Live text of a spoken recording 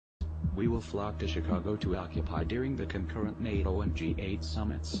We will flock to Chicago to occupy during the concurrent NATO and G8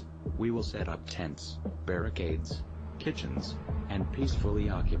 summits. We will set up tents, barricades, kitchens, and peacefully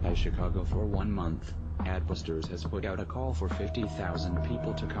occupy Chicago for 1 month. Adbusters has put out a call for 50,000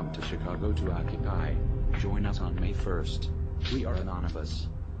 people to come to Chicago to occupy. Join us on May 1st. We are anonymous.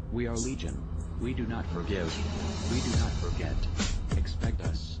 We are Legion. We do not forgive. We do not forget. Expect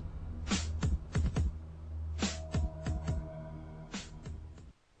us.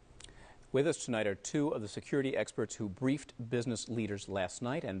 With us tonight are two of the security experts who briefed business leaders last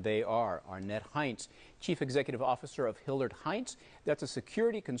night, and they are Arnette Heintze, Chief Executive Officer of Hillard Heintze. That's a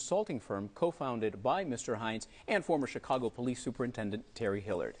security consulting firm co-founded by Mr. Heintze and former Chicago Police Superintendent Terry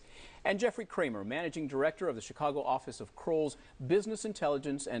Hillard. And Jeffrey Kramer, Managing Director of the Chicago office of Kroll's Business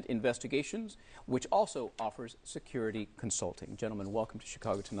Intelligence and Investigations, which also offers security consulting. Gentlemen, welcome to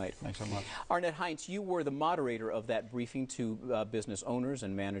Chicago tonight. Thanks so much. Arnette Heintze, you were the moderator of that briefing to business owners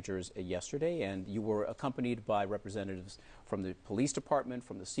and managers yesterday, and you were accompanied by representatives from the police department,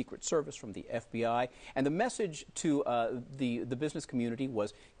 from the Secret Service, from the FBI. And the message to the business community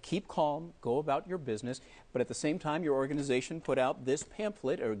was keep calm, go about your business, but at the same time your organization put out this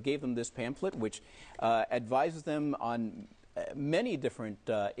pamphlet, or gave them this pamphlet, which advises them on many different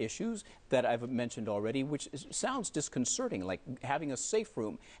issues that I've mentioned already, which sounds disconcerting, like having a safe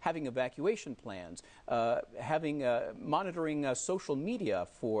room, having evacuation plans, monitoring social media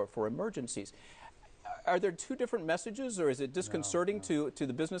for emergencies. Are there two different messages, or is it disconcerting to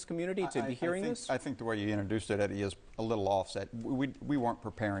the business community to be hearing this? I think the way you introduced it, Eddie, is a little offset. We weren't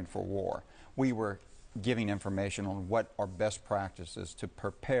preparing for war. We were giving information on what are best practices to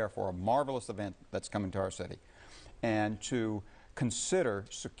prepare for a marvelous event that's coming to our city, and to consider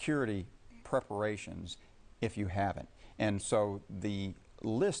security preparations if you haven't. And so the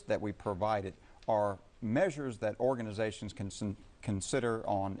list that we provided are measures that organizations can consider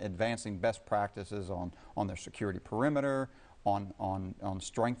on advancing best practices on their security perimeter, on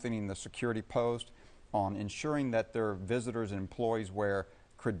strengthening the security post, on ensuring that their visitors and employees wear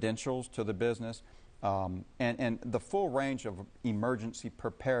credentials to the business, and the full range of emergency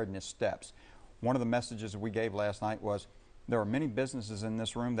preparedness steps. One of the messages we gave last night was there are many businesses in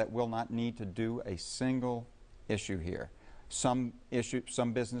this room that will not need to do a single issue here. Some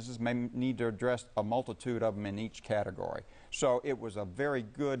businesses may need to address a multitude of them in each category. So it was a very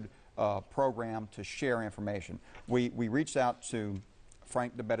good program to share information. We reached out to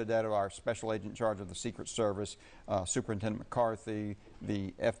Frank DeBenedetto, our special agent in charge of the Secret Service, Superintendent McCarthy,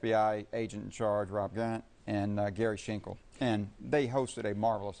 the FBI agent in charge, Rob Gant, and Gary Schinkel. And they hosted a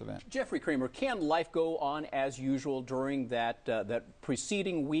marvelous event. Jeffrey Kramer, can life go on as usual during that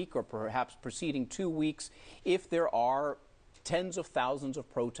preceding week, or perhaps preceding 2 weeks, if there are tens of thousands of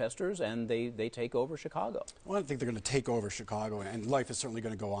protesters and they take over Chicago? Well, I don't think they're going to take over Chicago, and life is certainly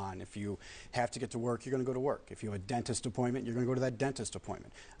going to go on. If you have to get to work, you're going to go to work. If you have a dentist appointment, you're going to go to that dentist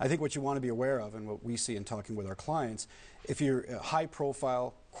appointment. I think what you want to be aware of, and what we see in talking with our clients, if you're a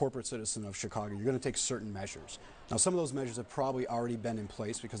high-profile corporate citizen of Chicago, you're going to take certain measures. Now, some of those measures have probably already been in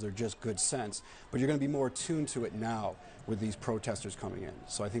place because they're just good sense, but you're going to be more attuned to it now with these protesters coming in.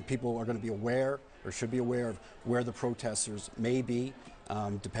 So I think people are going to be aware, or should be aware, of where the protesters may be,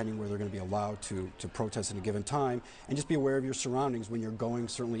 depending where they're going to be allowed to protest at a given time, and just be aware of your surroundings when you're going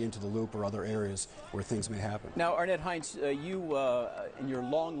certainly into the Loop or other areas where things may happen. Now, Arnette Heintze, you, in your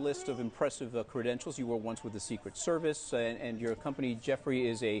long list of impressive credentials, you were once with the Secret Service, and your company, Jeffrey,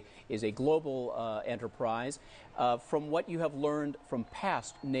 is a global enterprise. From what you have learned from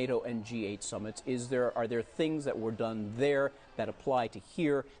past NATO and G8 summits, are there things that were done there that apply to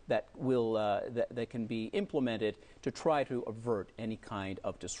here that will that can be implemented to try to avert any kind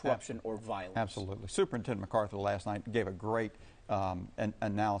of disruption or violence? Absolutely. Superintendent McCarthy last night gave a great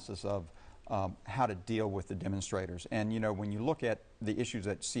analysis of how to deal with the demonstrators. And, you know, when you look at the issues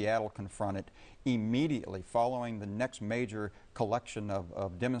that Seattle confronted immediately following the next major collection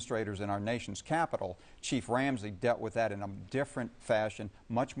of demonstrators in our nation's capital, Chief Ramsey dealt with that in a different fashion,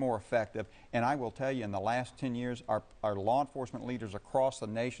 much more effective. And I will tell you, in the last 10 years, our law enforcement leaders across the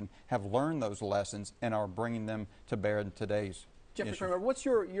nation have learned those lessons and are bringing them to bear in today's Jeffrey Kramer, what's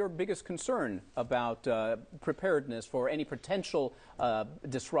your biggest concern about preparedness for any potential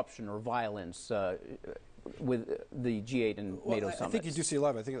disruption or violence with the G8 and NATO summits? I think you do see a lot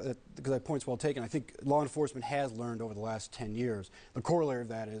of it. I think that point's well taken. I think law enforcement has learned over the last 10 years. The corollary of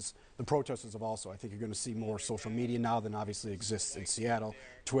that is the protesters have also. I think you're going to see more social media now than obviously exists in Seattle.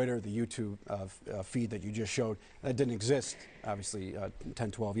 Twitter, the YouTube feed that you just showed, that didn't exist, obviously,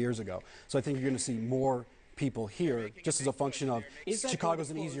 10, 12 years ago. So I think you're going to see more people here, just as a function of Chicago's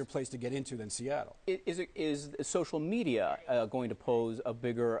an easier place to get into than Seattle. Is social media going to pose a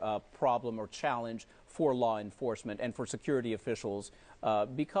bigger problem or challenge for law enforcement and for security officials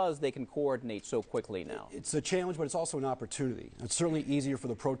because they can coordinate so quickly now? It's a challenge, but it's also an opportunity. It's certainly easier for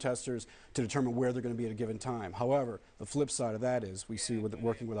the protesters to determine where they're going to be at a given time. However, the flip side of that is we see with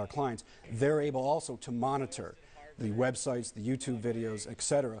working with our clients, they're able also to monitor the websites, the YouTube videos,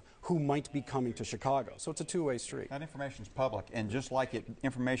 etc., who might be coming to Chicago. So it's a two-way street. That information is public, and just like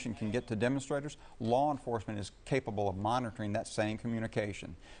information can get to demonstrators, law enforcement is capable of monitoring that same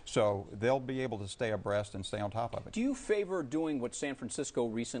communication. So they'll be able to stay abreast and stay on top of it. Do you favor doing what San Francisco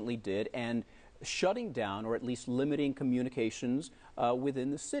recently did and shutting down or at least limiting communications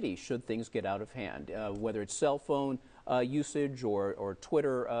within the city should things get out of hand, whether it's cell phone usage or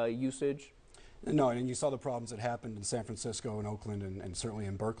Twitter usage? No, and you saw the problems that happened in San Francisco and Oakland and certainly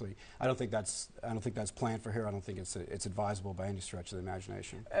in Berkeley. I don't think that's planned for here. I don't think it's advisable by any stretch of the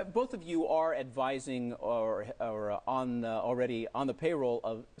imagination. Both of you are advising or already on the payroll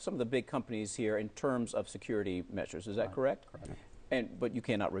of some of the big companies here in terms of security measures. Is that correct? Correct. But you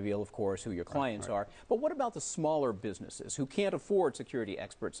cannot reveal, of course, who your clients are. But what about the smaller businesses who can't afford security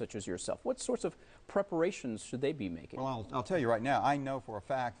experts such as yourself? What sorts of preparations should they be making? Well, I'll tell you right now, I know for a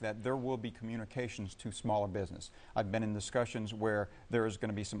fact that there will be communications to smaller business. I've been in discussions where there is going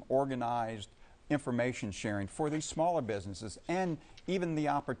to be some organized information sharing for these smaller businesses, and even the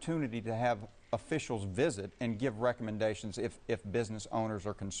opportunity to have officials visit and give recommendations if business owners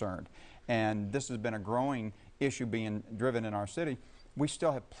are concerned. And this has been a growing issue being driven in our city. We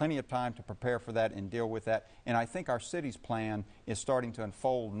still have plenty of time to prepare for that and deal with that. And I think our city's plan is starting to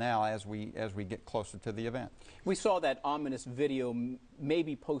unfold now as we get closer to the event. We saw that ominous video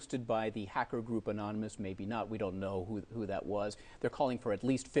maybe posted by the hacker group Anonymous, maybe not. We don't know who that was. They're calling for at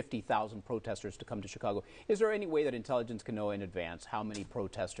least 50,000 protesters to come to Chicago. Is there any way that intelligence can know in advance how many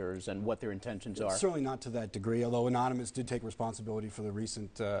protesters and what their intentions are? Certainly not to that degree, although Anonymous did take responsibility for the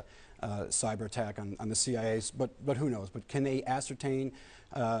recent cyber attack on the CIA. But who knows? But can they ascertain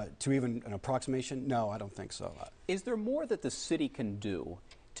to even an approximation? No, I don't think so. Is there more that the city can do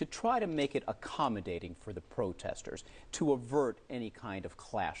to try to make it accommodating for the protesters, to avert any kind of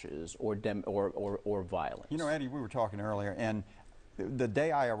clashes or violence? You know, Eddie, we were talking earlier, and the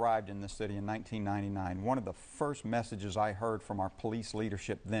day I arrived in this city in 1999, one of the first messages I heard from our police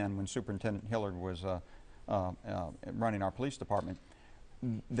leadership then, when Superintendent Hillard was running our police department,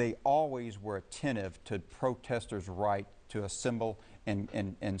 they always were attentive to protesters' right to assemble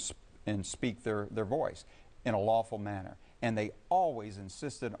and speak their voice in a lawful manner. And they always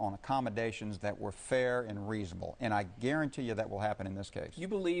insisted on accommodations that were fair and reasonable. And I guarantee you that will happen in this case. You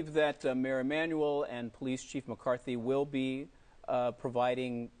believe that Mayor Emanuel and Police Chief McCarthy will be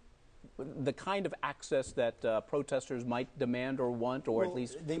providing the kind of access that protesters might demand or want, or at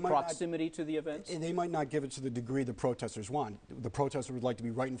least proximity to the events? They might not give it to the degree the protesters want. The protesters would like to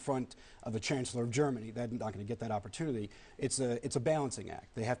be right in front of the Chancellor of Germany. They're not going to get that opportunity. It's a balancing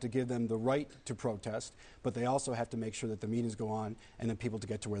act. They have to give them the right to protest, but they also have to make sure that the meetings go on and then people to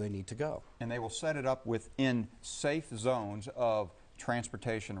get to where they need to go. And they will set it up within safe zones of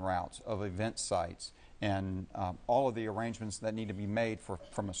transportation routes, of event sites, and all of the arrangements that need to be made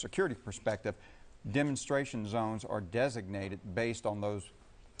from a security perspective. Demonstration zones are designated based on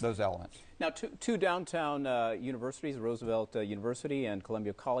those elements. Now, two downtown universities, Roosevelt University and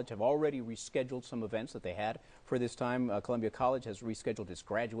Columbia College, have already rescheduled some events that they had for this time. Columbia College has rescheduled its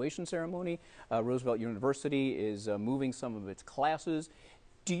graduation ceremony. Roosevelt University is moving some of its classes.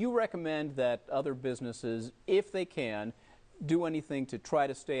 Do you recommend that other businesses, if they can, do anything to try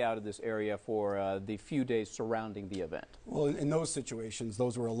to stay out of this area for the few days surrounding the event? Well, in those situations,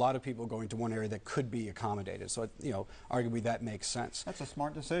 those were a lot of people going to one area that could be accommodated. So, you know, arguably that makes sense. That's a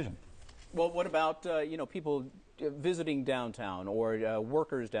smart decision. Well, what about, you know, people visiting downtown or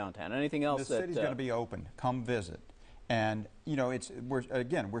workers downtown? Anything else? The city's going to be open. Come visit. And, you know,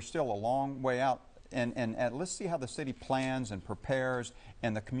 we're still a long way out. And let's see how the city plans and prepares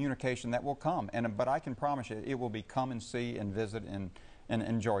and the communication that will come. But I can promise you it will be come and see and visit and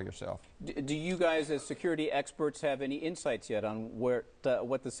enjoy yourself. Do you guys as security experts have any insights yet on what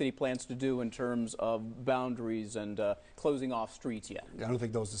the city plans to do in terms of boundaries and closing off streets yet? I don't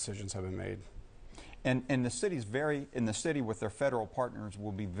think those decisions have been made. And the city with their federal partners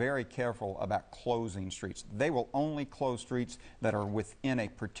will be very careful about closing streets. They will only close streets that are within a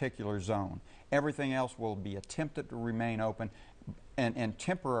particular zone. Everything else will be attempted to remain open and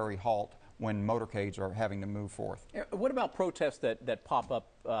temporary halt when motorcades are having to move forth. What about protests that pop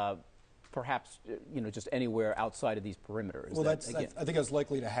up perhaps just anywhere outside of these perimeters? Well, I think that's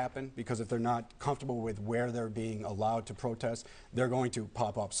likely to happen, because if they're not comfortable with where they're being allowed to protest, they're going to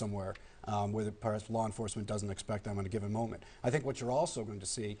pop up somewhere where perhaps law enforcement doesn't expect them at a given moment. I think what you're also going to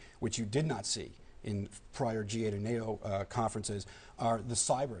see, which you did not see in prior G8 and NATO conferences, are the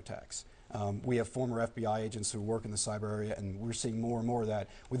cyber attacks. We have former FBI agents who work in the cyber area, and we're seeing more and more of that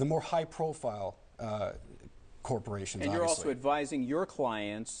with the more high-profile corporations. And you're also advising your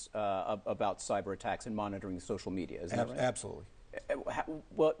clients about cyber attacks and monitoring social media, isn't that right? Absolutely.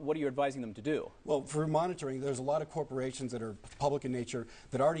 What are you advising them to do? Well, for monitoring, there's a lot of corporations that are public in nature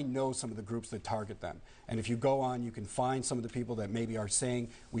that already know some of the groups that target them. And if you go on, you can find some of the people that maybe are saying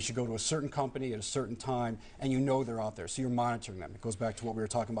we should go to a certain company at a certain time, and you know they're out there, so you're monitoring them. It goes back to what we were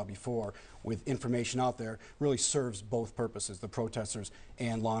talking about before, with information out there really serves both purposes, the protesters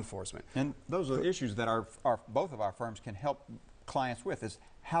and law enforcement. And those are issues that both of our firms can help clients with, is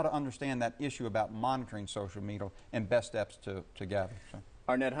how to understand that issue about monitoring social media and best steps to gather. So.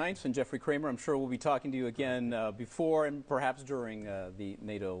 Arnette Heintze and Jeffrey Kramer, I'm sure we'll be talking to you again before and perhaps during the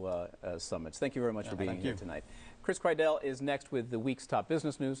NATO summits. Thank you very much for being here tonight. Chris Kreidel is next with the week's top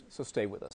business news, so stay with us.